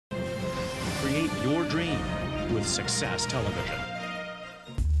Create your dream with Success Television.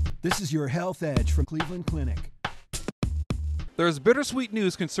 This is your Health Edge from Cleveland Clinic. There is bittersweet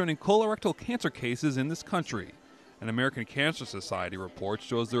news concerning colorectal cancer cases in this country. An American Cancer Society report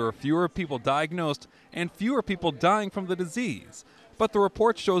shows there are fewer people diagnosed and fewer people dying from the disease. But the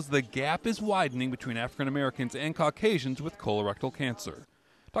report shows the gap is widening between African Americans and Caucasians with colorectal cancer.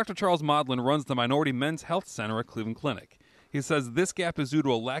 Dr. Charles Modlin runs the Minority Men's Health Center at Cleveland Clinic. He says this gap is due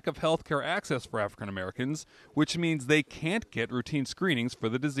to a lack of health care access for African Americans, which means they can't get routine screenings for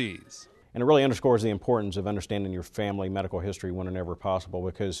the disease. And it really underscores the importance of understanding your family medical history whenever possible,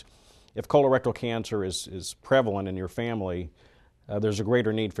 because if colorectal cancer is prevalent in your family, there's a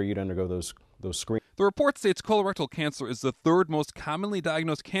greater need for you to undergo those screenings. The report states colorectal cancer is the third most commonly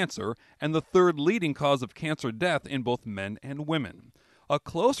diagnosed cancer and the third leading cause of cancer death in both men and women. A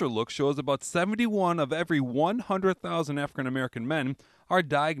closer look shows about 71 of every 100,000 African American men are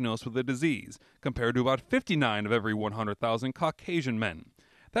diagnosed with the disease, compared to about 59 of every 100,000 Caucasian men.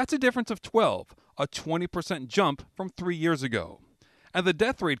 That's a difference of 12, a 20% jump from 3 years ago. And the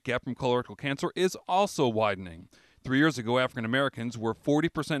death rate gap from colorectal cancer is also widening. 3 years ago, African Americans were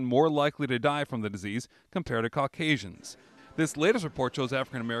 40% more likely to die from the disease compared to Caucasians. This latest report shows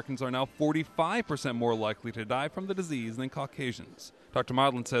African Americans are now 45% more likely to die from the disease than Caucasians. Dr.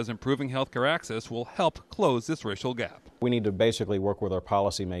 Modlin says improving healthcare access will help close this racial gap. We need to basically work with our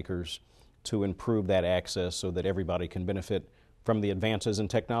policymakers to improve that access so that everybody can benefit from the advances in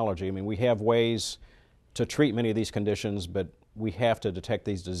technology. I mean, we have ways to treat many of these conditions, but we have to detect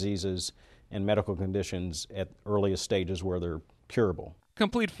these diseases and medical conditions at earliest stages where they're curable.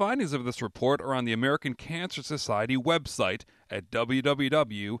 Complete findings of this report are on the American Cancer Society website at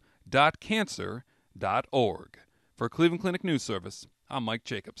www.cancer.org. For Cleveland Clinic News Service, I'm Mike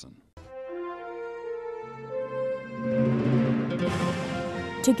Jacobson.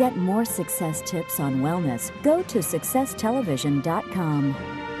 To get more success tips on wellness, go to successtelevision.com.